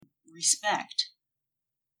respect,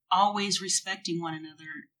 always respecting one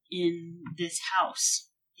another in this house,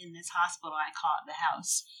 in this hospital. I call it the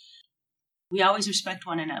house. We always respect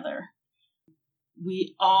one another.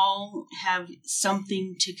 We all have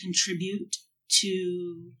something to contribute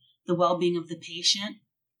to the well-being of the patient.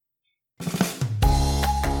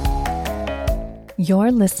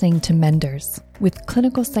 You're listening to Menders with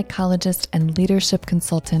clinical psychologist and leadership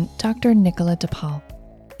consultant Dr. Nicola DePaul.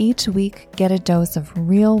 Each week, get a dose of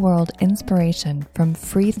real-world inspiration from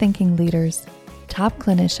free-thinking leaders, top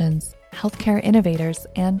clinicians, healthcare innovators,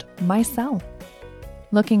 and myself.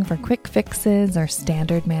 Looking for quick fixes or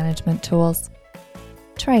standard management tools?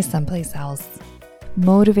 Try someplace else.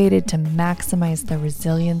 Motivated to maximize the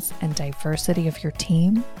resilience and diversity of your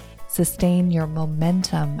team, sustain your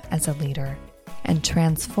momentum as a leader, and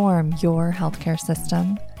transform your healthcare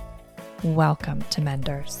system? Welcome to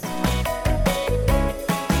Menders.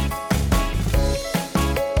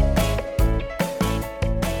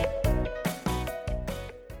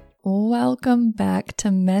 Welcome back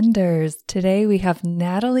to Menders. Today we have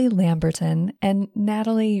Natalie Lamberton, and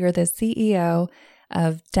Natalie, you're the CEO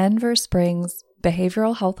of Denver Springs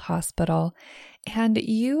Behavioral Health Hospital, and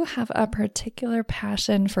you have a particular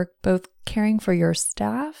passion for both caring for your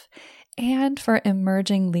staff and for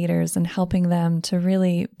emerging leaders and helping them to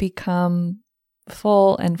really become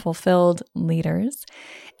full and fulfilled leaders.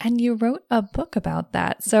 And you wrote a book about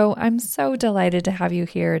that. So I'm so delighted to have you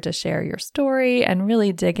here to share your story and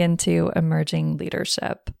really dig into emerging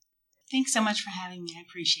leadership. Thanks so much for having me. I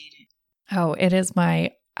appreciate it. Oh, it is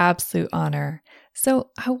my absolute honor. So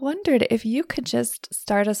I wondered if you could just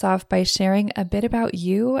start us off by sharing a bit about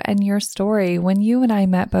you and your story. When you and I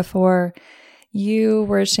met before, you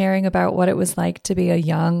were sharing about what it was like to be a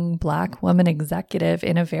young Black woman executive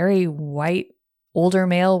in a very white, older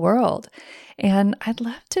male world. And I'd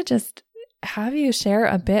love to just have you share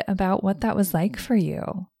a bit about what that was like for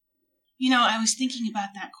you. You know, I was thinking about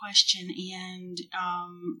that question, and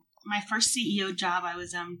my first CEO job, I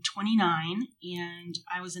was 29, and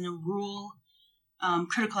I was in a rural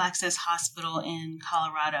critical access hospital in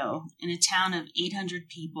Colorado in a town of 800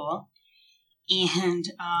 people.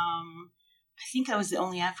 And I think I was the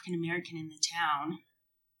only African American in the town.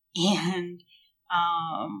 And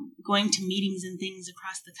going to meetings and things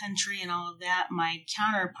across the country and all of that, my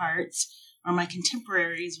counterparts or my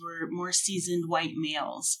contemporaries were more seasoned white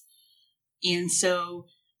males. And so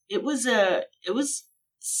it was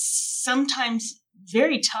sometimes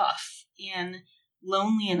very tough and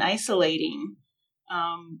lonely and isolating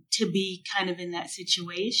to be kind of in that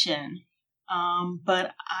situation.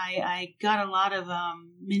 But I got a lot of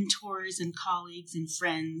mentors and colleagues and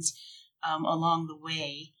friends along the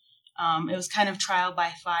way. It was kind of trial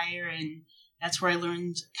by fire, and that's where I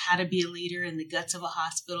learned how to be a leader and the guts of a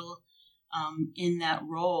hospital in that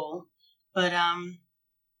role. But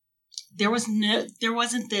there wasn't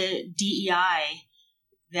the DEI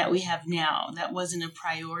that we have now. That wasn't a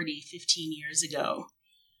priority 15 years ago.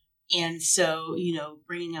 And so, you know,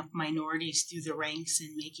 bringing up minorities through the ranks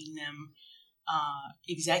and making them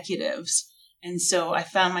executives. And so I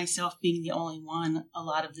found myself being the only one a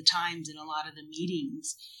lot of the times in a lot of the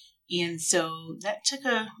meetings. And so that took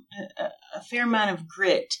a fair amount of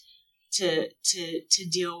grit to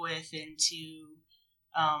deal with and to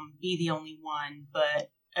be the only one.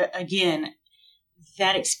 But again,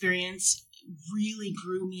 that experience really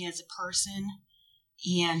grew me as a person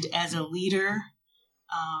and as a leader.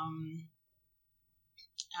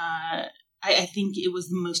 I think it was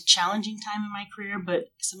the most challenging time in my career, but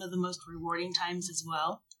some of the most rewarding times as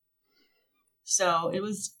well. So it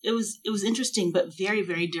was interesting, but very,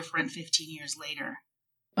 very different 15 years later.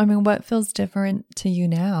 I mean, what feels different to you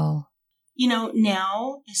now? You know,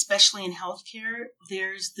 now, especially in healthcare,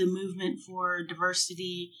 there's the movement for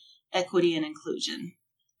diversity, equity, and inclusion.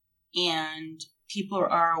 And people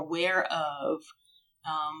are aware of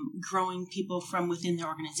growing people from within their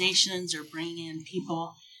organizations or bringing in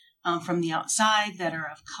people from the outside that are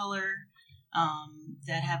of color,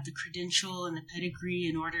 that have the credential and the pedigree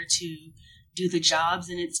in order to do the jobs.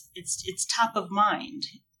 And it's top of mind,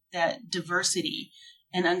 that diversity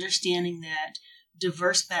and understanding that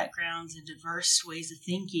diverse backgrounds and diverse ways of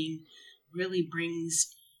thinking really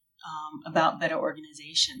brings about better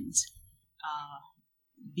organizations,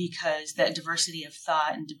 because that diversity of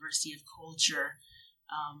thought and diversity of culture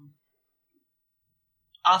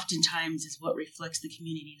oftentimes is what reflects the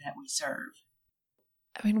community that we serve.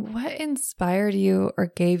 I mean, what inspired you or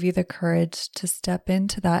gave you the courage to step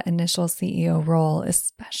into that initial CEO role,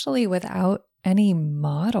 especially without any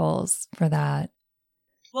models for that?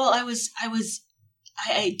 Well,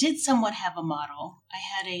 I did somewhat have a model. I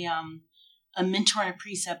had a mentor and a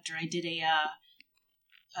preceptor. I did a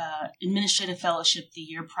administrative fellowship the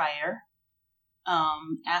year prior,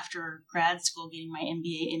 after grad school, getting my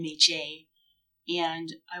MBA, MHA,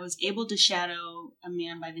 and I was able to shadow a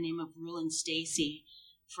man by the name of Roland Stacy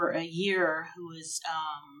for a year, who was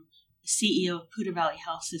CEO of Poudre Valley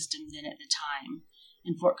Health System then at the time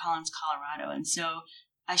in Fort Collins, Colorado. And so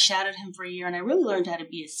I shadowed him for a year, and I really learned how to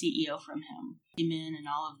be a CEO from him. Came in and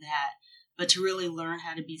all of that. But to really learn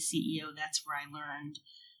how to be CEO, that's where I learned.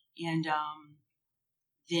 And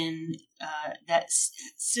then that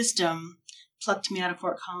system plucked me out of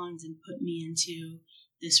Fort Collins and put me into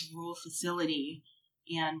this rural facility.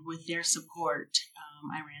 And with their support,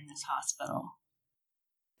 I ran this hospital.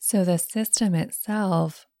 So the system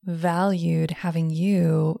itself valued having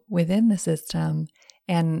you within the system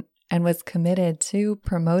and was committed to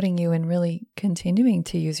promoting you and really continuing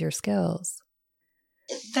to use your skills.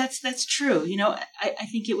 That's true. You know, I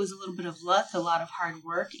think it was a little bit of luck, a lot of hard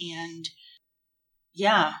work, and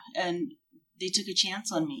they took a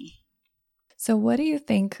chance on me. So what do you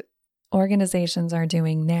think organizations are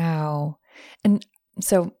doing now? And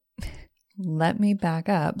so let me back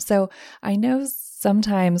up. So I know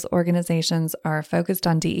sometimes organizations are focused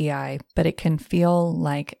on DEI, but it can feel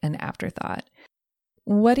like an afterthought.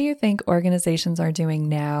 What do you think organizations are doing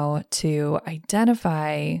now to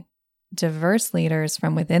identify diverse leaders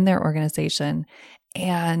from within their organization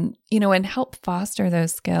and help foster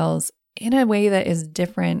those skills in a way that is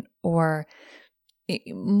different or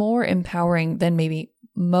more empowering than maybe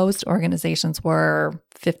most organizations were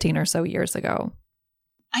 15 or so years ago?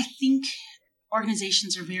 I think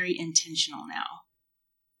organizations are very intentional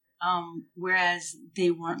now, whereas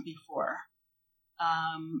they weren't before.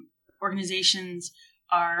 Organizations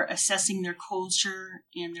are assessing their culture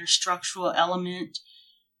and their structural element,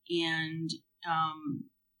 and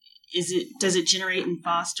does it generate and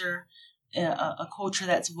foster a culture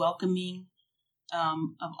that's welcoming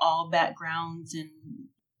of all backgrounds and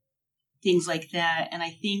things like that. And I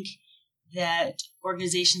think that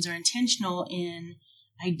organizations are intentional in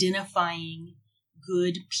identifying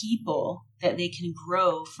good people that they can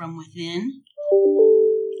grow from within,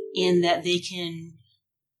 and that they can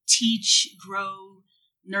teach, grow,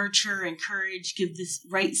 nurture, encourage, give the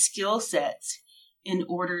right skill sets in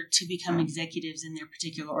order to become executives in their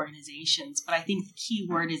particular organizations. But I think the key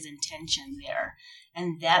word is intention there.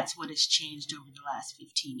 And that's what has changed over the last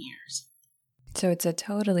 15 years. So it's a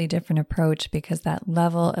totally different approach because that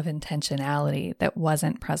level of intentionality that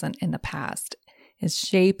wasn't present in the past is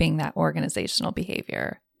shaping that organizational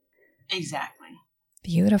behavior. Exactly.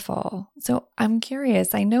 Beautiful. So I'm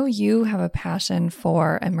curious, I know you have a passion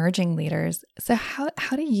for emerging leaders. So how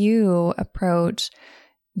do you approach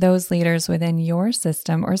those leaders within your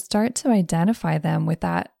system or start to identify them with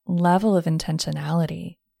that level of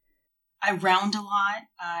intentionality? I round a lot.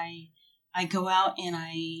 I go out and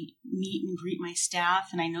I meet and greet my staff,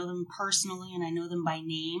 and I know them personally and I know them by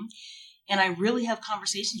name. And I really have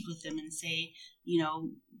conversations with them and say,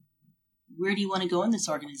 where do you want to go in this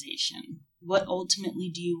organization? What ultimately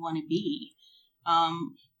do you want to be?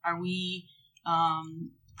 Are we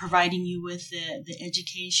providing you with the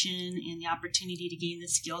education and the opportunity to gain the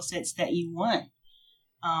skill sets that you want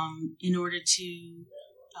in order to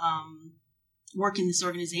work in this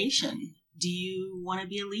organization? Do you want to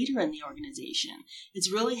be a leader in the organization?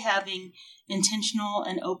 It's really having intentional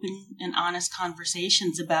and open and honest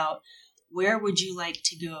conversations about where would you like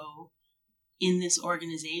to go in this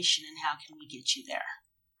organization and how can we get you there?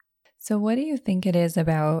 So what do you think it is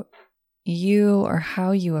about you or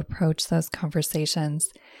how you approach those conversations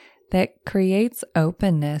that creates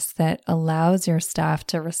openness that allows your staff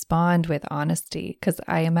to respond with honesty? Because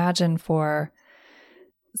I imagine for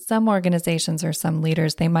some organizations or some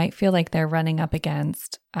leaders, they might feel like they're running up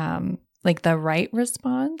against like the right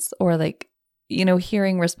response or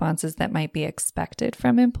hearing responses that might be expected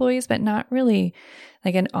from employees, but not really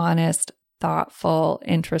like an honest, thoughtful,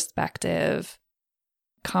 introspective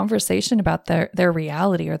conversation about their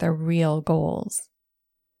reality or their real goals.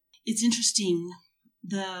 It's interesting.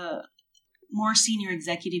 The more senior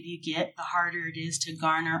executive you get, the harder it is to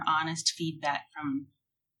garner honest feedback from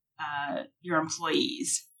your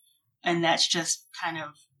employees. And that's just kind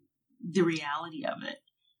of the reality of it.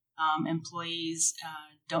 Employees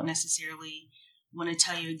don't necessarily want to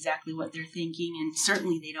tell you exactly what they're thinking, and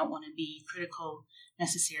certainly they don't want to be critical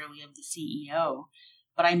necessarily of the CEO.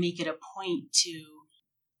 But I make it a point to,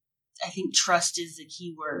 I think trust is the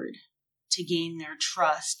key word, to gain their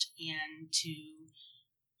trust and to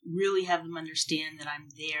really have them understand that I'm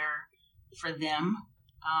there for them.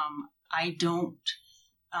 I don't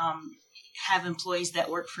have employees that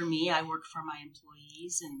work for me. I work for my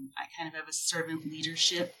employees, and I kind of have a servant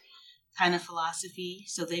leadership kind of philosophy.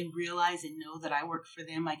 So they realize and know that I work for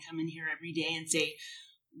them. I come in here every day and say,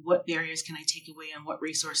 what barriers can I take away and what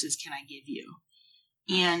resources can I give you?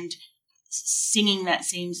 And singing that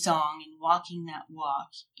same song and walking that walk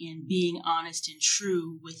and being honest and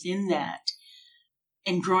true within that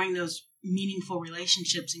and growing those meaningful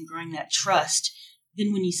relationships and growing that trust.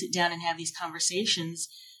 Then when you sit down and have these conversations,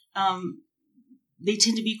 they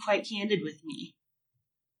tend to be quite candid with me.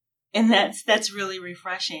 And that's really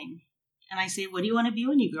refreshing. And I say, what do you want to be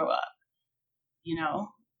when you grow up? You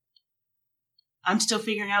know, I'm still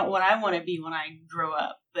figuring out what I want to be when I grow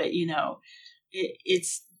up. But, you know,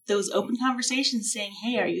 it's those open conversations saying,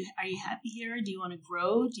 hey, are you happy here? Do you want to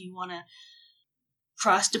grow? Do you want to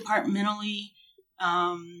cross-departmentally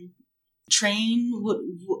train?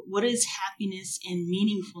 What does happiness and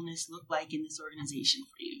meaningfulness look like in this organization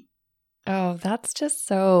for you? Oh, that's just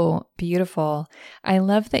so beautiful. I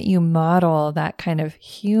love that you model that kind of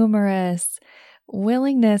humorous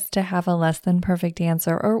willingness to have a less than perfect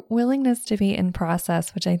answer or willingness to be in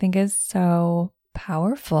process, which I think is so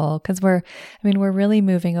powerful because we're really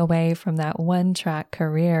moving away from that one track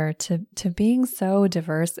career to being so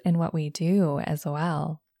diverse in what we do as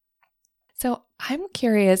well. So I'm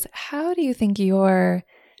curious, how do you think your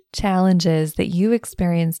challenges that you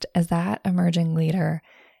experienced as that emerging leader,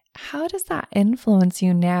 how does that influence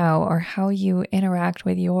you now or how you interact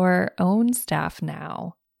with your own staff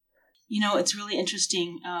now? You know, it's really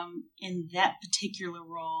interesting. In that particular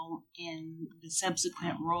role, in the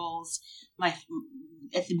subsequent roles,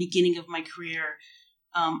 at the beginning of my career,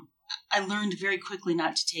 I learned very quickly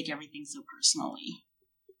not to take everything so personally.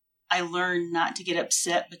 I learned not to get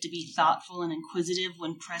upset, but to be thoughtful and inquisitive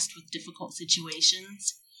when pressed with difficult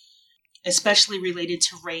situations, especially related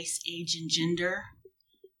to race, age, and gender,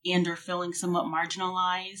 and or feeling somewhat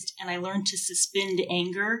marginalized. And I learned to suspend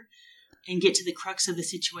anger and get to the crux of the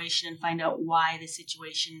situation and find out why the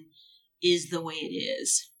situation is the way it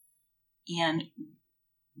is. And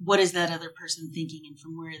what is that other person thinking and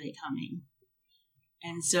from where are they coming?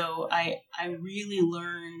 And so I really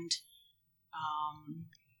learned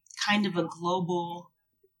kind of a global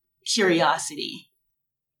curiosity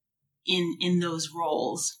in those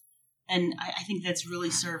roles. And I think that's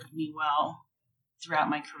really served me well throughout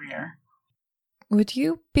my career. Would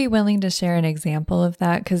you be willing to share an example of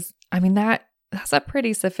that? Because, that's a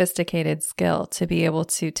pretty sophisticated skill to be able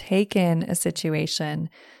to take in a situation,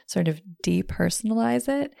 sort of depersonalize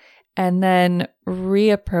it, and then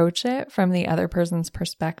reapproach it from the other person's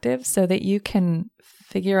perspective so that you can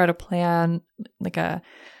figure out a plan, like a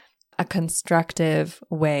constructive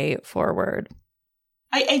way forward.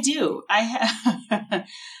 I do. I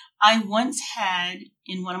once had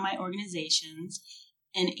in one of my organizations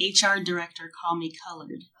an HR director call me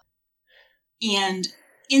colored. And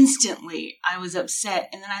instantly I was upset.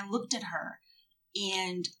 And then I looked at her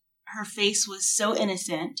and her face was so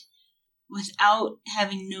innocent without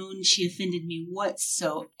having known she offended me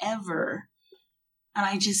whatsoever. And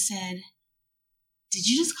I just said, did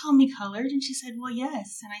you just call me colored? And she said, well,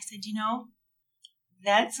 yes. And I said, you know,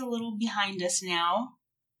 that's a little behind us now.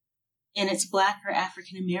 And it's Black or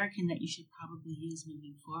African American that you should probably use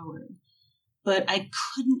moving forward. But I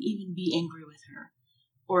couldn't even be angry with her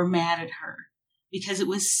or mad at her because it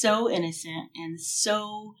was so innocent and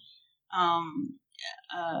so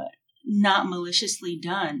not maliciously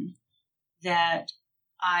done that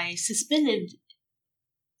I suspended,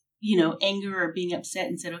 anger or being upset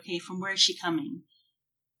and said, okay, from where is she coming?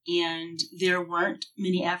 And there weren't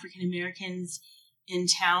many African Americans in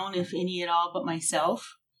town, if any at all, but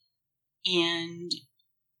myself. And,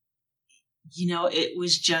 it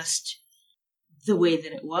was just the way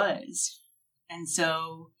that it was. And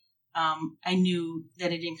so I knew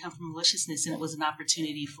that it didn't come from maliciousness and it was an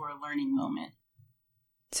opportunity for a learning moment.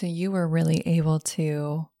 So you were really able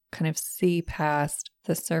to kind of see past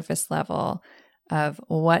the surface level of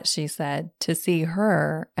what she said to see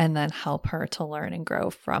her and then help her to learn and grow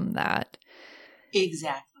from that.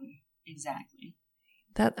 Exactly.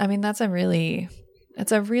 That's a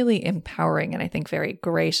really empowering and I think very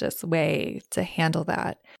gracious way to handle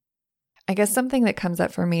that. I guess something that comes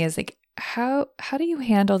up for me is like, how do you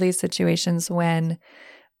handle these situations when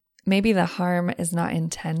maybe the harm is not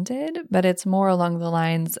intended, but it's more along the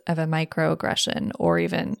lines of a microaggression or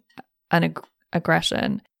even an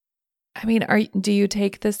aggression? Do you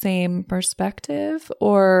take the same perspective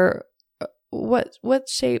or what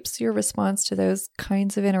shapes your response to those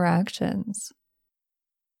kinds of interactions?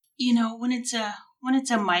 When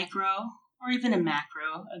it's a micro or even a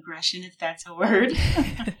macro aggression, if that's a word,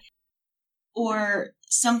 or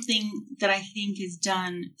something that I think is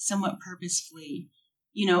done somewhat purposefully.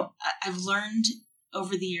 I've learned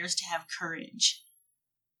over the years to have courage,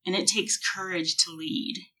 and it takes courage to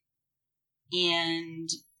lead. And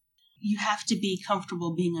you have to be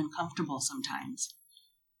comfortable being uncomfortable sometimes.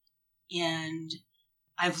 And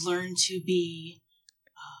I've learned to be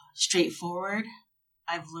straightforward.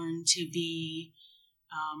 I've learned to be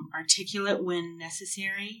articulate when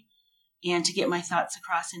necessary, and to get my thoughts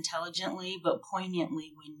across intelligently but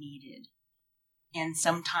poignantly when needed. And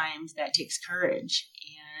sometimes that takes courage,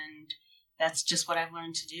 and that's just what I've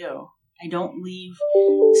learned to do. I don't leave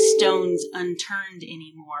stones unturned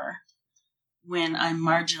anymore when I'm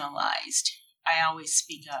marginalized. I always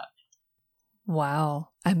speak up. Wow.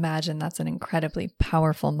 I imagine that's an incredibly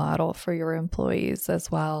powerful model for your employees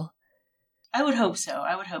as well. I would hope so.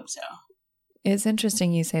 It's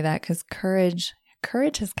interesting you say that, because courage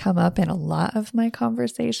has come up in a lot of my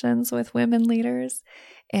conversations with women leaders,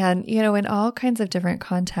 and, in all kinds of different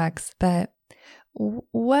contexts. But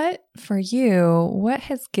what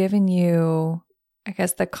has given you, I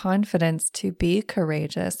guess, the confidence to be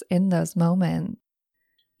courageous in those moments?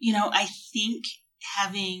 I think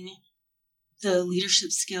having the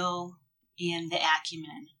leadership skill and the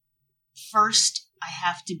acumen. First, I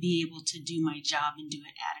have to be able to do my job and do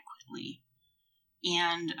it adequately.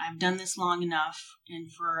 And I've done this long enough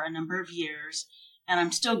and for a number of years, and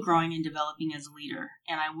I'm still growing and developing as a leader,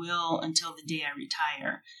 and I will until the day I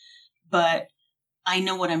retire. But I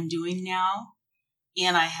know what I'm doing now,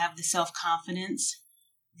 and I have the self-confidence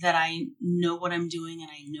that I know what I'm doing,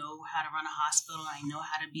 and I know how to run a hospital, and I know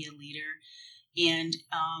how to be a leader. And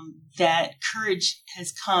that courage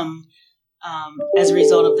has come as a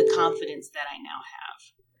result of the confidence that I now have.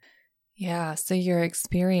 Yeah. So your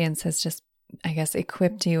experience has just, I guess,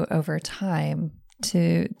 equipped you over time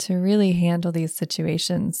to really handle these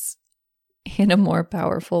situations in a more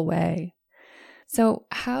powerful way. So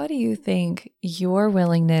how do you think your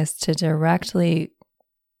willingness to directly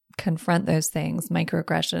confront those things,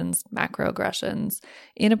 microaggressions, macroaggressions,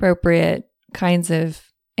 inappropriate kinds of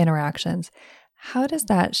interactions, how does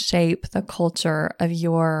that shape the culture of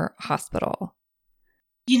your hospital?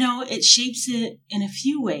 It shapes it in a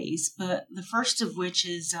few ways, but the first of which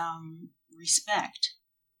is respect.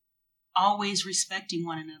 Always respecting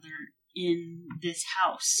one another in this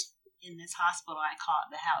house, in this hospital. I call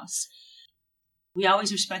it the house. We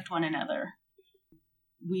always respect one another.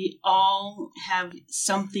 We all have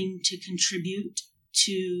something to contribute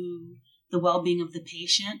to the well-being of the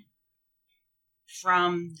patient,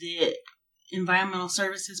 from the environmental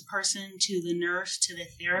services person to the nurse to the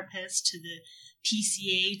therapist to the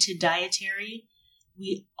PCA to dietary.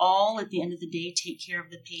 We all, at the end of the day, take care of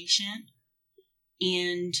the patient.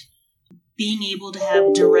 And being able to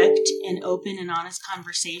have direct and open and honest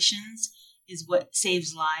conversations is what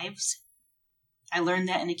saves lives. I learned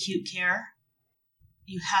that in acute care.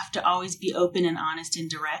 You have to always be open and honest and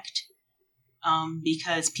direct,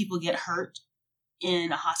 because people get hurt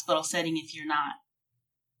in a hospital setting if you're not.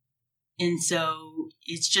 And so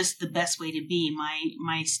it's just the best way to be.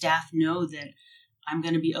 My staff know that I'm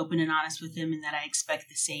going to be open and honest with them, and that I expect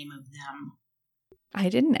the same of them. I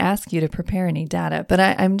didn't ask you to prepare any data, but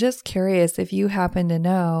I'm just curious if you happen to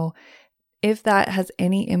know if that has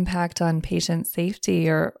any impact on patient safety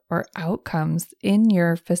or outcomes in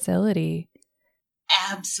your facility.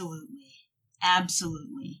 Absolutely.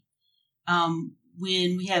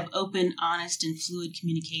 When we have open, honest, and fluid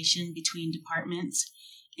communication between departments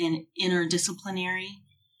and interdisciplinary,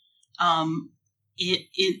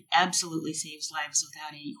 it absolutely saves lives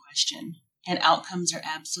without any question. And outcomes are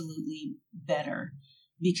absolutely better,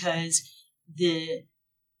 because the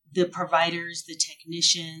providers, the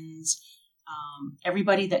technicians,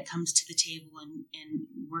 everybody that comes to the table and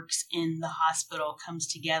works in the hospital comes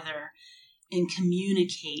together and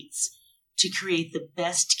communicates to create the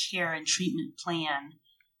best care and treatment plan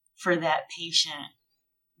for that patient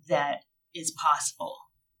that is possible.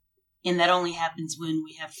 And that only happens when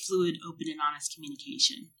we have fluid, open, and honest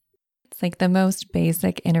communication. It's like the most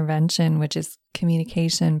basic intervention, which is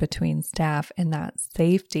communication between staff, and that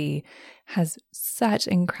safety has such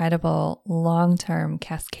incredible long-term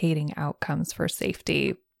cascading outcomes for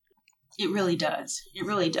safety. It really does.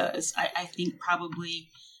 I think probably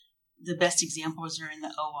the best examples are in the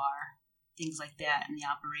OR, things like that, in the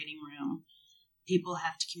operating room. People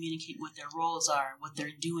have to communicate what their roles are, what they're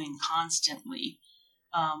doing constantly,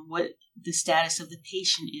 what the status of the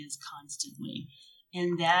patient is constantly.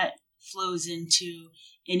 And that flows into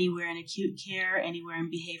anywhere in acute care, anywhere in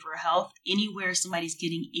behavioral health, anywhere somebody's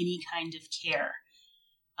getting any kind of care.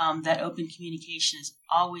 That open communication is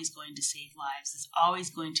always going to save lives, is always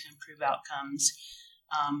going to improve outcomes.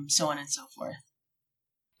 so on and so forth.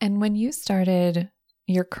 And when you started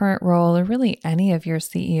your current role, or really any of your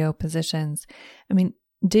CEO positions, I mean,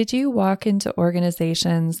 did you walk into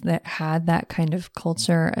organizations that had that kind of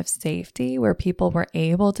culture of safety where people were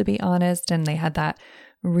able to be honest and they had that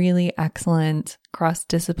really excellent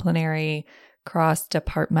cross-disciplinary,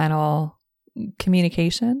 cross-departmental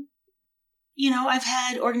communication? I've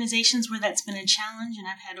had organizations where that's been a challenge, and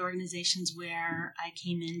I've had organizations where I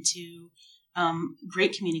came into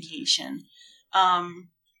great communication.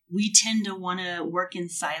 We tend to want to work in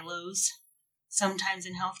silos sometimes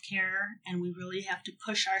in healthcare, and we really have to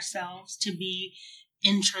push ourselves to be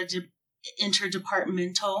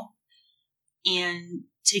interdepartmental and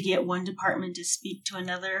to get one department to speak to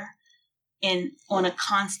another and on a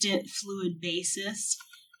constant fluid basis.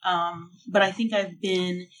 But I think I've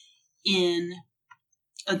been in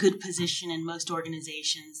a good position in most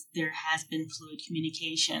organizations. There has been fluid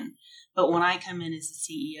communication. But when I come in as a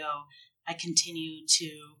CEO, I continue to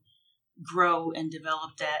grow and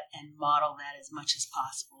develop that and model that as much as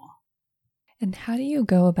possible. And how do you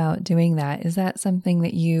go about doing that? Is that something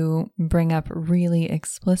that you bring up really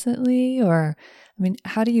explicitly? Or, I mean,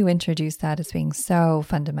 how do you introduce that as being so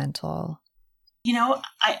fundamental?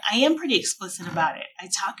 I am pretty explicit about it. I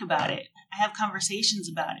talk about it. I have conversations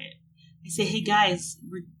about it. I say, hey guys,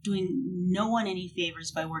 we're doing no one any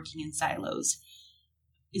favors by working in silos.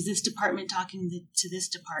 Is this department talking to this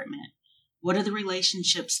department? What are the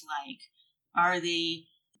relationships like? Are they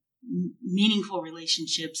meaningful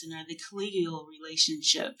relationships, and are they collegial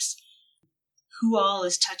relationships? Who all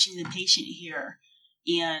is touching the patient here?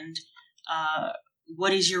 And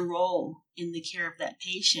what is your role in the care of that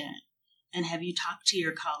patient? And have you talked to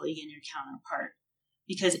your colleague and your counterpart?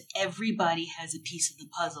 Because everybody has a piece of the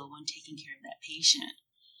puzzle when taking care of that patient.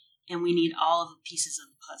 And we need all of the pieces of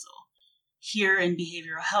the puzzle. Here in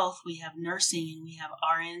behavioral health, we have nursing and we have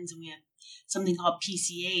RNs and we have something called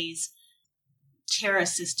PCAs, care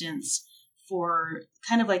assistants, for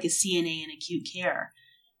kind of like a CNA in acute care.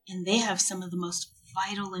 And they have some of the most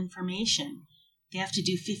vital information. They have to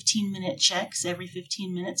do 15-minute checks every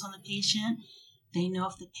 15 minutes on the patient. They know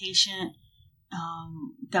if the patient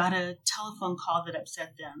got a telephone call that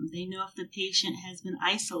upset them. They know if the patient has been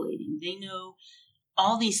isolating. They know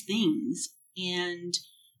all these things. And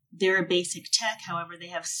they're a basic tech. However, they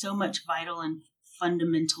have so much vital and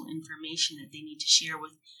fundamental information that they need to share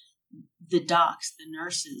with the docs, the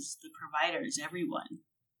nurses, the providers, everyone.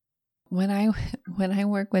 When I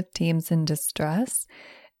work with teams in distress,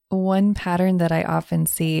 one pattern that I often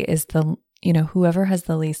see is whoever has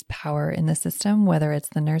the least power in the system, whether it's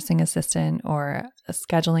the nursing assistant or a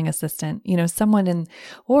scheduling assistant, someone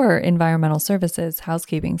or environmental services,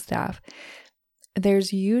 housekeeping staff,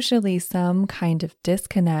 there's usually some kind of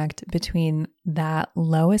disconnect between that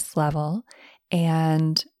lowest level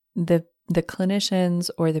and the clinicians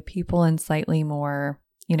or the people in slightly more,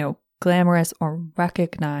 glamorous or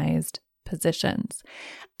recognized positions.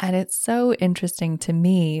 And it's so interesting to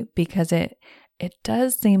me because it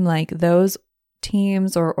does seem like those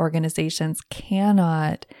teams or organizations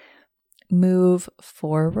cannot move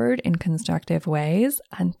forward in constructive ways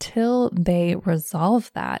until they resolve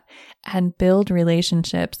that and build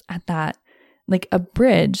relationships at that, like a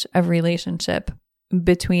bridge of relationship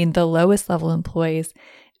between the lowest level employees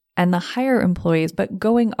and the higher employees, but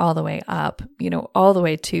going all the way up, all the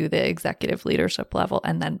way to the executive leadership level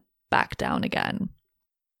and then back down again.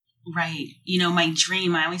 Right. My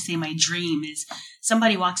dream, I always say my dream is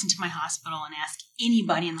somebody walks into my hospital and asks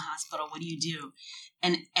anybody in the hospital, what do you do?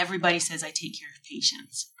 And everybody says, I take care of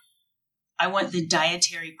patients. I want the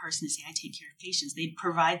dietary person to say, I take care of patients. They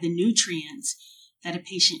provide the nutrients that a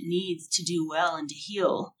patient needs to do well and to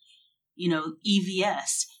heal.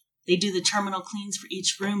 EVS. They do the terminal cleans for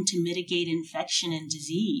each room to mitigate infection and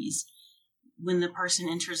disease when the person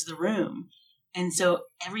enters the room. And so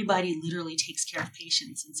everybody literally takes care of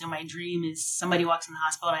patients. And so my dream is somebody walks in the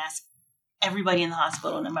hospital and asks everybody in the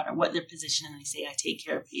hospital, no matter what their position, and they say, I take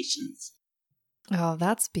care of patients. Oh,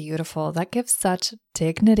 that's beautiful. That gives such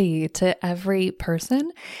dignity to every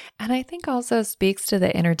person. And I think also speaks to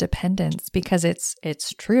the interdependence because it's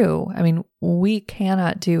true. I mean, we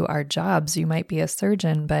cannot do our jobs. You might be a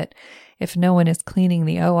surgeon, but if no one is cleaning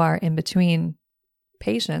the OR in between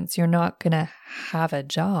patients, you're not going to have a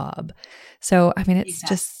job. So, I mean, it's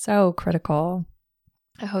just so critical.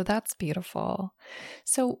 Oh, that's beautiful.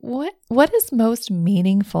 So what is most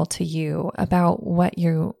meaningful to you about what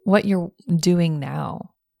you're doing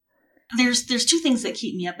now? There's two things that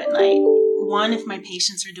keep me up at night. One, if my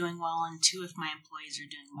patients are doing well, and two, if my employees are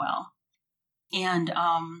doing well. And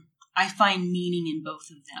I find meaning in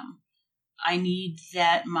both of them. I need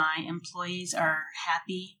that my employees are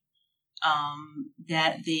happy,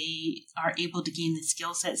 that they are able to gain the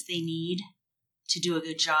skill sets they need to do a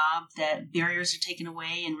good job, that barriers are taken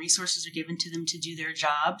away and resources are given to them to do their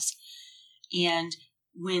jobs. And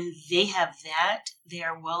when they have that, they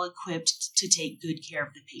are well equipped to take good care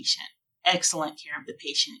of the patient, excellent care of the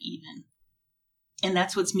patient even. And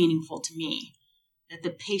that's what's meaningful to me, that the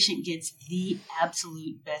patient gets the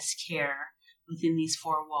absolute best care within these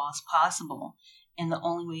four walls possible. And the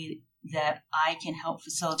only way that I can help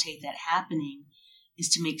facilitate that happening is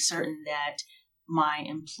to make certain that my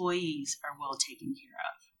employees are well taken care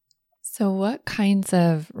of. So what kinds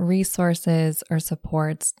of resources or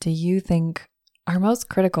supports do you think are most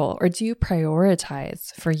critical, or do you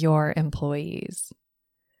prioritize for your employees?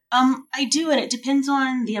 I do, and it depends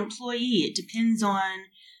on the employee. It depends on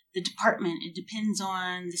the department. It depends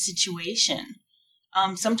on the situation.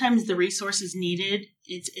 Sometimes the resources needed,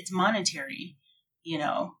 it's monetary. You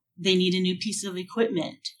know, they need a new piece of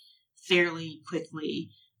equipment fairly quickly.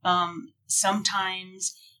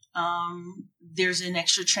 Sometimes there's an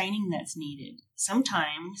extra training that's needed.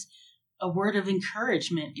 Sometimes a word of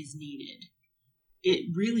encouragement is needed.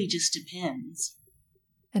 It really just depends.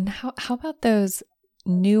 And how about those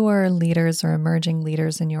newer leaders or emerging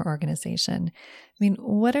leaders in your organization? I mean,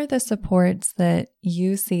 what are the supports that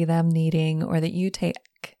you see them needing, or that you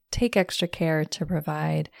take extra care to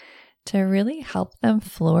provide to really help them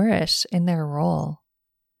flourish in their role?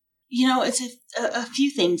 You know, it's a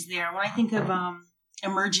few things there. When I think of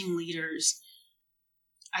emerging leaders,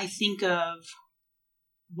 I think of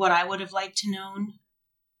what I would have liked to known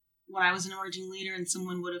when I was an emerging leader and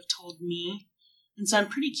someone would have told me. And so I'm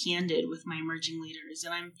pretty candid with my emerging leaders,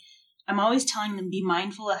 and I'm always telling them, be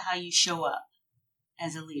mindful of how you show up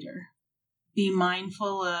as a leader. Be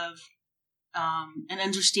mindful of and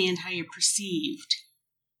understand how you're perceived,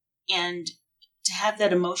 and to have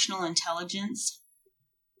that emotional intelligence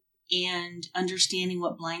and understanding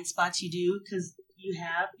what blind spots you do,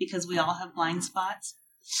 because we all have blind spots,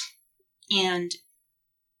 and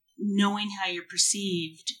knowing how you're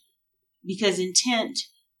perceived, because intent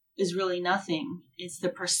is really nothing. It's the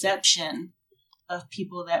perception of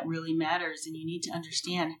people that really matters. And you need to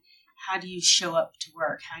understand, how do you show up to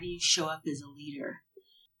work? How do you show up as a leader?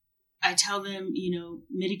 I tell them,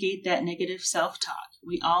 mitigate that negative self-talk.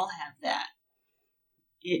 We all have that.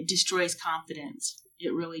 It destroys confidence.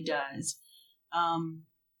 It really does.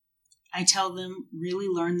 I tell them, really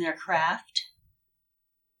learn their craft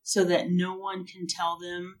so that no one can tell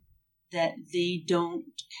them that they don't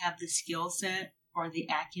have the skill set or the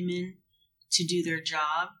acumen to do their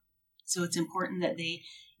job. So it's important that they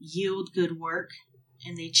yield good work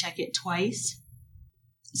and they check it twice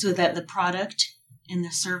so that the product and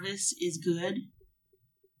the service is good,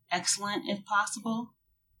 excellent if possible.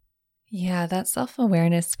 Yeah, that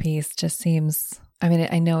self-awareness piece just seems,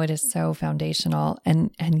 I know it is so foundational,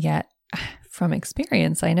 and yet from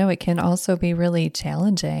experience, I know it can also be really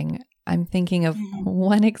challenging. I'm thinking of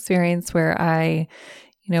one experience where I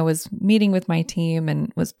was meeting with my team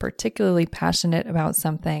and was particularly passionate about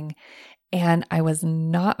something, and I was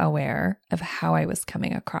not aware of how I was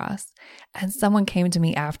coming across. And someone came to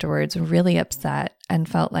me afterwards really upset and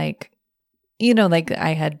felt like, like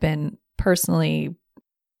I had been personally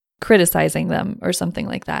criticizing them or something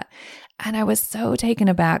like that. And I was so taken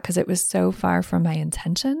aback because it was so far from my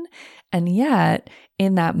intention. And yet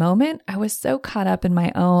in that moment, I was so caught up in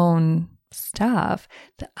my own stuff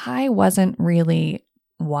that I wasn't really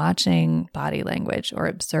watching body language or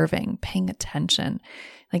observing, paying attention,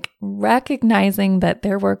 like recognizing that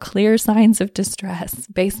there were clear signs of distress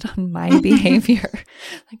based on my behavior.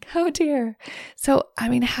 Like, oh dear. So,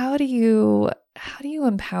 how do you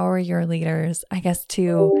empower your leaders, I guess,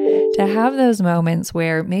 to have those moments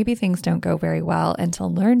where maybe things don't go very well, and to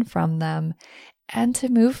learn from them and to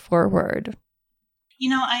move forward?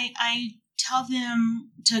 I tell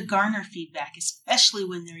them to garner feedback, especially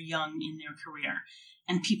when they're young in their career,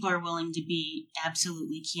 and people are willing to be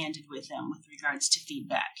absolutely candid with them with regards to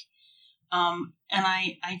feedback. And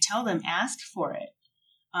I tell them, ask for it,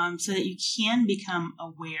 so that you can become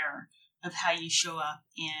aware of how you show up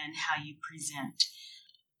and how you present.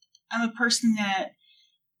 I'm a person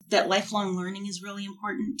that lifelong learning is really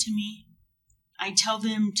important to me. I tell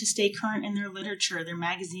them to stay current in their literature, their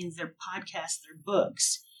magazines, their podcasts, their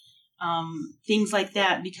books, things like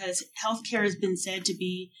that, because healthcare has been said to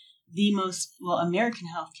be American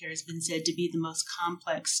healthcare has been said to be the most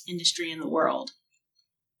complex industry in the world.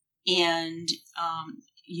 And,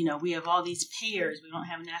 we have all these payers. We don't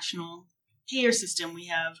have a national payer system. We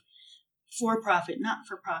have for-profit,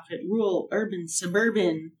 not-for-profit, rural, urban,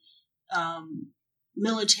 suburban,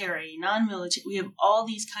 military, non-military. We have all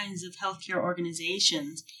these kinds of healthcare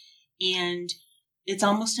organizations, and it's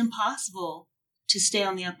almost impossible to stay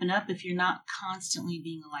on the up and up if you're not constantly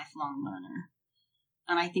being a lifelong learner.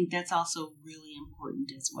 And I think that's also really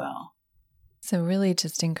important as well. So really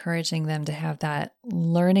just encouraging them to have that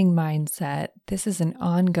learning mindset. This is an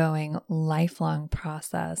ongoing, lifelong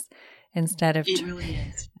process instead of... It really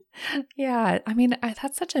is. Yeah. I mean,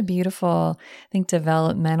 that's such a beautiful, I think,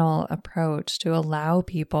 developmental approach to allow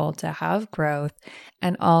people to have growth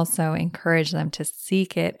and also encourage them to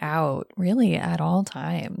seek it out really at all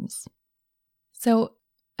times. So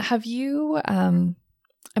have you,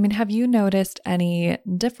 have you noticed any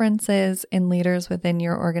differences in leaders within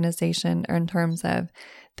your organization in terms of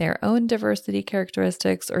their own diversity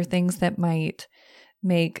characteristics or things that might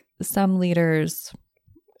make some leaders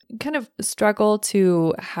kind of struggle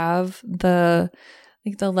to have the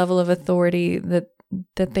level of authority that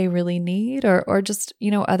they really need, or just,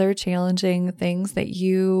 other challenging things that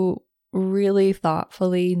you really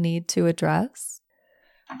thoughtfully need to address?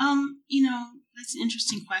 That's an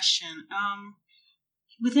interesting question.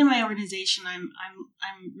 Within my organization, I'm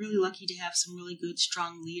really lucky to have some really good,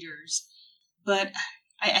 strong leaders, but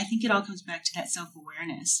I think it all comes back to that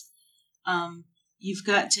self-awareness. You've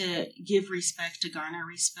got to give respect to garner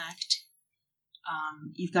respect.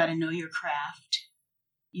 You've got to know your craft.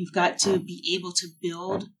 You've got to be able to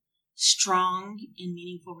build strong and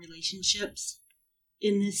meaningful relationships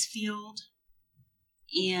in this field.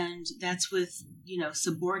 And that's with,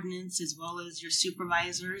 subordinates as well as your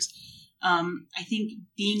supervisors. I think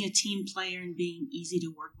being a team player and being easy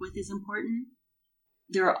to work with is important.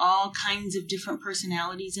 There are all kinds of different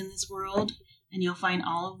personalities in this world, and you'll find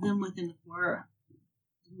all of them within the four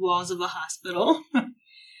walls of a hospital.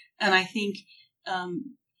 And I think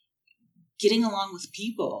getting along with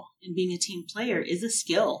people and being a team player is a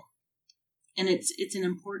skill, and it's an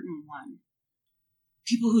important one.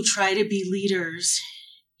 People who try to be leaders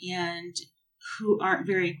and who aren't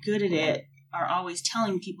very good at it are always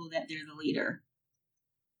telling people that they're the leader.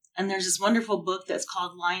 And there's this wonderful book that's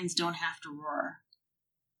called Lions Don't Have to Roar.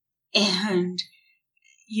 And,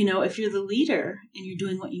 if you're the leader and you're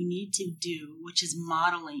doing what you need to do, which is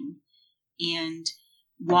modeling and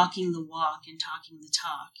walking the walk and talking the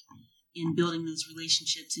talk and building those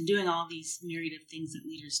relationships and doing all these myriad of things that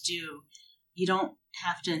leaders do, you don't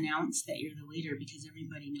have to announce that you're the leader because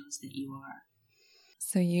everybody knows that you are.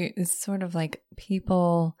 So it's sort of like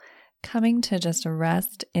people coming to just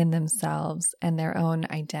rest in themselves and their own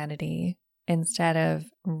identity instead of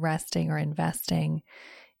resting or investing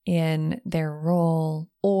in their role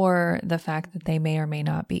or the fact that they may or may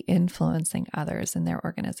not be influencing others in their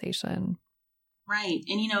organization. Right.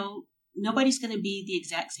 And, nobody's going to be the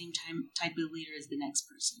exact same type of leader as the next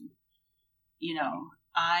person.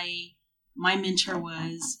 My mentor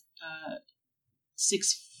was a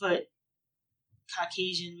 6-foot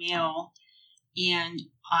Caucasian male, and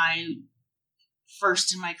I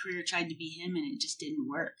first in my career tried to be him, and it just didn't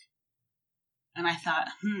work. And I thought,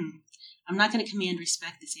 I'm not going to command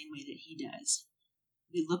respect the same way that he does.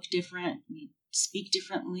 We look different, we speak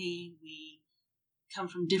differently, we come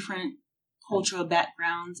from different cultural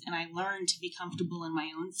backgrounds, and I learned to be comfortable in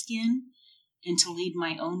my own skin and to lead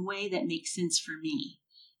my own way that makes sense for me.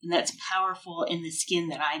 And that's powerful in the skin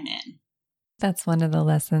that I'm in. That's one of the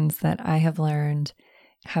lessons that I have learned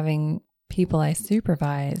having people I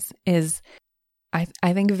supervise is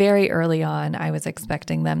I think very early on, I was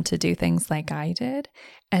expecting them to do things like I did.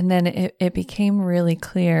 And then it became really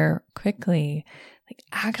clear quickly, like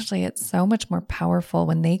actually it's so much more powerful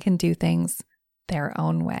when they can do things their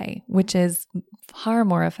own way, which is far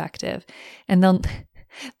more effective. And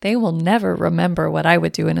they will never remember what I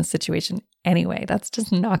would do in a situation anyway. That's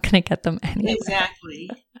just not going to get them anywhere. Exactly.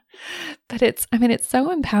 But it's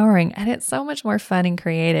so empowering and it's so much more fun and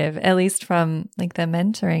creative, at least from like the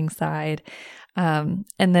mentoring side. And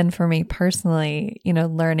then for me personally,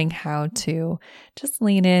 learning how to just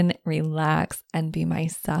lean in, relax, and be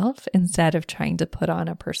myself instead of trying to put on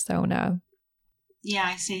a persona.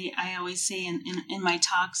 Yeah, I always say in my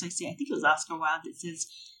talks, I think it was Oscar Wilde that says,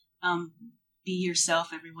 be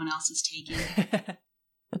yourself, everyone else is taken.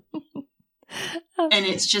 And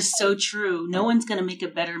it's just so true. No one's going to make a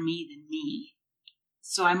better me than me.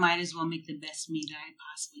 So I might as well make the best me that I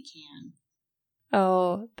possibly can.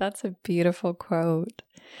 Oh, that's a beautiful quote.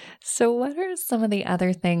 So what are some of the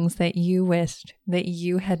other things that you wished that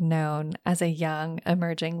you had known as a young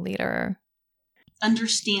emerging leader?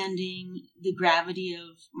 Understanding the gravity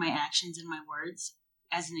of my actions and my words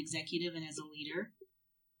as an executive and as a leader.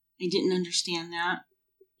 I didn't understand that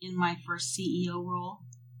in my first CEO role.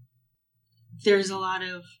 There's a lot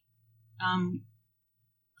of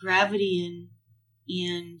gravity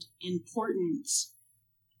and importance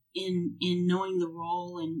in knowing the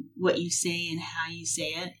role and what you say and how you say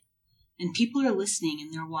it. And people are listening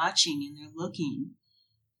and they're watching and they're looking.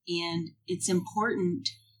 And it's important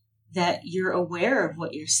that you're aware of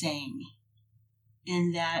what you're saying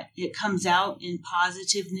and that it comes out in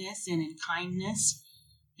positiveness and in kindness.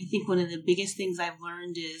 I think one of the biggest things I've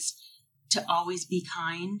learned is to always be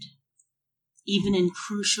kind, even in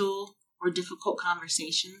crucial or difficult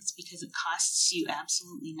conversations, because it costs you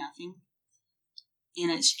absolutely nothing.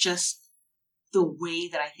 And it's just the way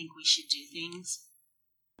that I think we should do things.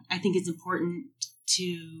 I think it's important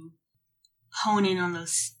to hone in on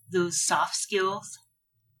those soft skills,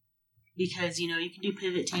 because, you can do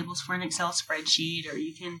pivot tables for an Excel spreadsheet, or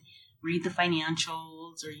you can read the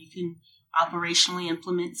financials, or you can operationally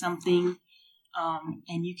implement something,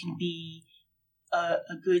 and you can be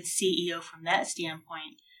a good CEO from that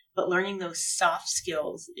standpoint. But learning those soft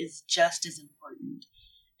skills is just as important.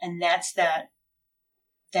 And that's that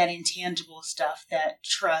intangible stuff, that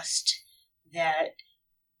trust, that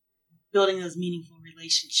building those meaningful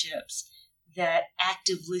relationships, that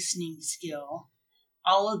active listening skill.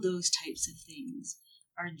 All of those types of things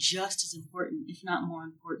are just as important, if not more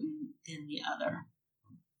important, than the other.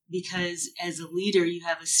 Because as a leader, you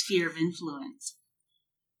have a sphere of influence.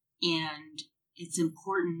 And it's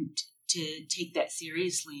important to take that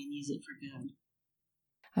seriously and use it for good.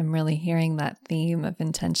 I'm really hearing that theme of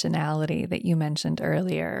intentionality that you mentioned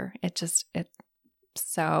earlier. It's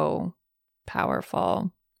so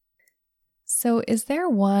powerful. So is there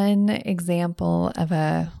one example of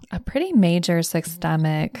a pretty major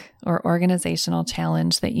systemic or organizational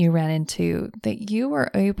challenge that you ran into that you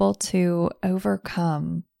were able to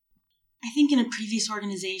overcome? I think in a previous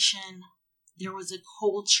organization, there was a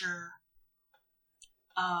culture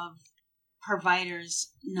of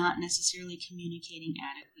providers not necessarily communicating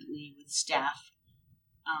adequately with staff.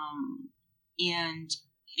 And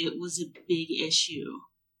it was a big issue.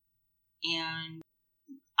 And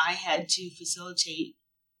I had to facilitate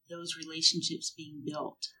those relationships being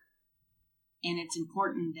built. And it's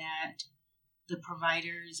important that the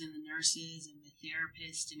providers and the nurses and the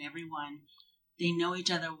therapists and everyone, they know each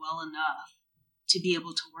other well enough to be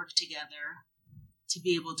able to work together, to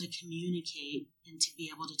be able to communicate, and to be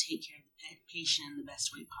able to take care of the patient in the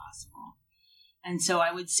best way possible. And so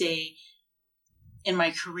I would say in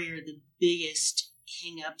my career, the biggest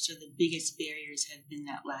hang-ups or the biggest barriers have been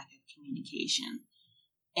that lack of communication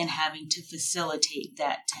and having to facilitate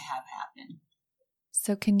that to have happen.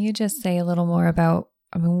 So can you just say a little more about,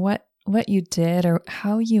 what you did or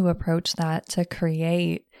how you approached that to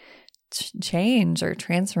create change or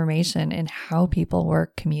transformation in how people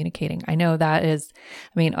were communicating? I know that is,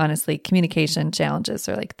 honestly, communication challenges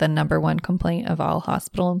are like the number one complaint of all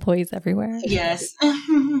hospital employees everywhere. Yes.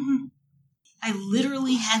 I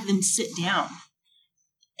literally had them sit down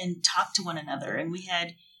and talk to one another. And we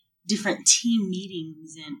had different team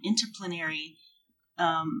meetings and interdisciplinary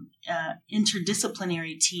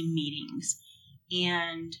team meetings.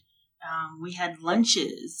 And we had lunch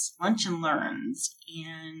and learns,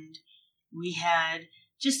 and we had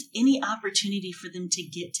just any opportunity for them to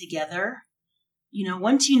get together.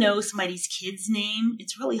 Once you know somebody's kid's name,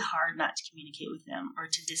 it's really hard not to communicate with them or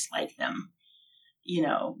to dislike them.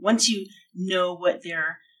 Once you know what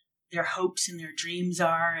their hopes and their dreams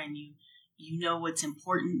are, and you know what's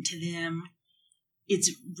important to them,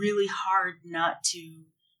 it's really hard not to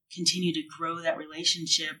continue to grow that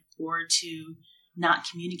relationship or to not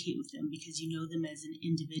communicate with them, because you know them as an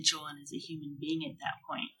individual and as a human being at that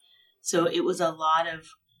point. So it was a lot of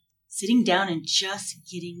sitting down and just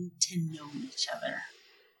getting to know each other.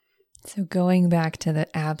 So going back to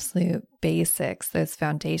the absolute basics, those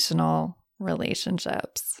foundational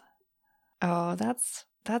relationships. Oh, that's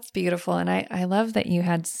beautiful. And I love that you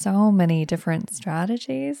had so many different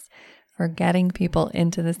strategies for getting people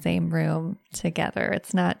into the same room together.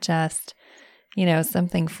 It's not just,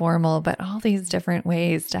 something formal, but all these different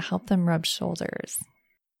ways to help them rub shoulders.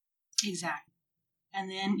 Exactly. And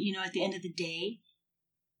then, at the end of the day,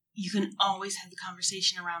 you can always have the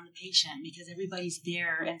conversation around the patient, because everybody's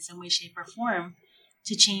there in some way, shape, or form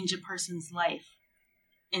to change a person's life.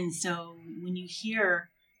 And so when you hear,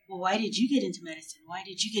 well, why did you get into medicine? Why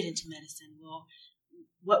did you get into medicine? Well,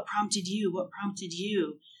 what prompted you? What prompted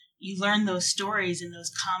you? You learn those stories and those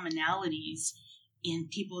commonalities,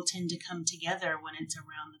 and people tend to come together when it's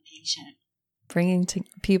around the patient. Bringing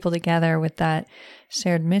people together with that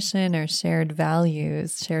shared mission or shared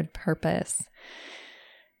values, shared purpose.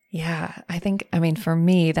 Yeah, for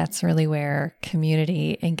me, that's really where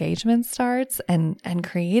community engagement starts, and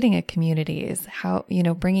creating a community is how,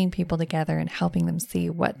 bringing people together and helping them see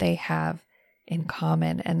what they have in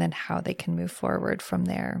common and then how they can move forward from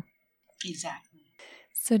there. Exactly.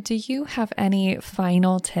 So do you have any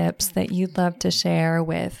final tips that you'd love to share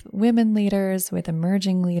with women leaders, with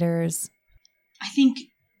emerging leaders? I think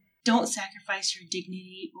don't sacrifice your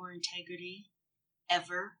dignity or integrity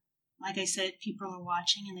ever. Like I said, people are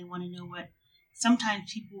watching and they want to know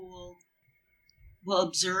sometimes people will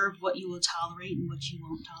observe what you will tolerate and what you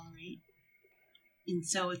won't tolerate. And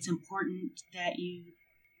so it's important that you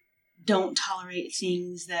don't tolerate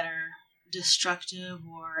things that are destructive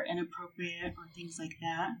or inappropriate or things like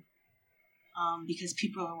that, because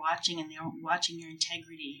people are watching and they're watching your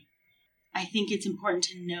integrity. I think it's important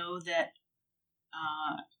to know that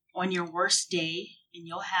on your worst day, and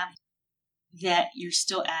you'll have that, you're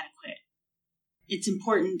still adequate. It's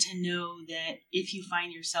important to know that if you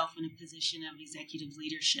find yourself in a position of executive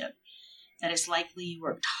leadership, that it's likely you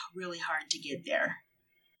worked really hard to get there.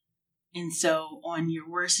 And so on your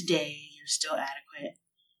worst day, you're still adequate.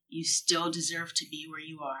 You still deserve to be where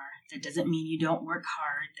you are. That doesn't mean you don't work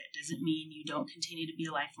hard. That doesn't mean you don't continue to be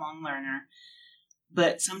a lifelong learner.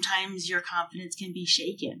 But sometimes your confidence can be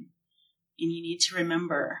shaken. And you need to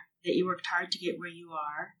remember that you worked hard to get where you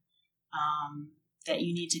are, that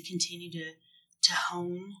you need to continue to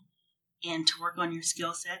hone and to work on your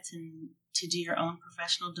skill sets and to do your own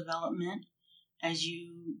professional development as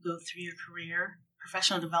you go through your career.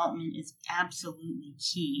 Professional development is absolutely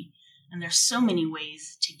key. And there's so many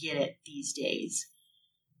ways to get it these days,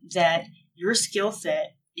 that your skill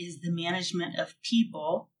set is the management of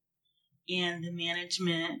people and the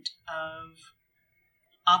management of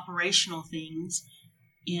operational things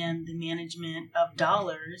and the management of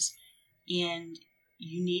dollars. And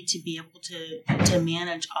you need to be able to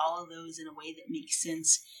manage all of those in a way that makes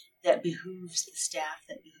sense, that behooves the staff,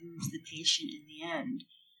 that behooves the patient in the end.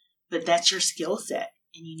 But that's your skill set,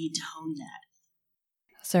 and you need to hone that.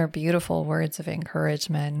 Those are beautiful words of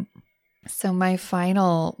encouragement. So my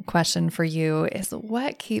final question for you is,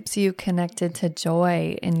 what keeps you connected to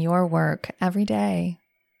joy in your work every day?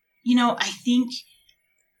 I think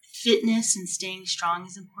fitness and staying strong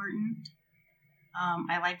is important.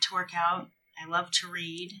 I like to work out. I love to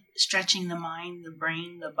read. Stretching the mind, the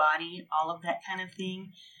brain, the body, all of that kind of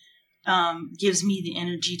thing gives me the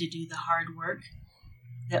energy to do the hard work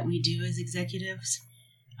that we do as executives.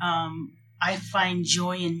 I find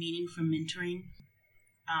joy and meaning from mentoring.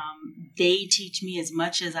 They teach me as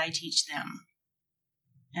much as I teach them.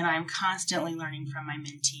 And I'm constantly learning from my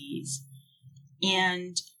mentees.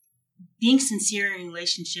 And being sincere in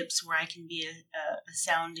relationships where I can be a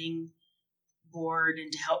sounding board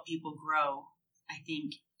and to help people grow, I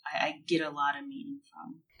think I get a lot of meaning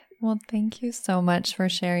from. Well, thank you so much for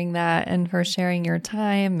sharing that and for sharing your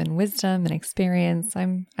time and wisdom and experience.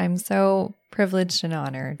 I'm so privileged and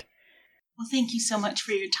honored. Well, thank you so much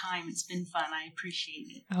for your time. It's been fun. I appreciate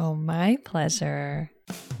it. Oh, my pleasure.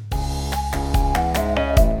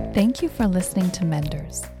 Thank you for listening to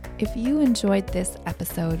Menders. If you enjoyed this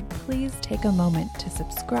episode, please take a moment to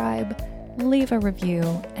subscribe, leave a review,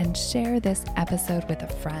 and share this episode with a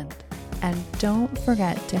friend. And don't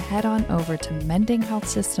forget to head on over to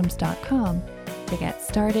mendinghealthsystems.com to get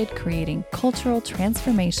started creating cultural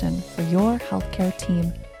transformation for your healthcare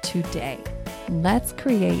team today. Let's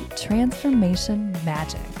create transformation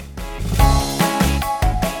magic.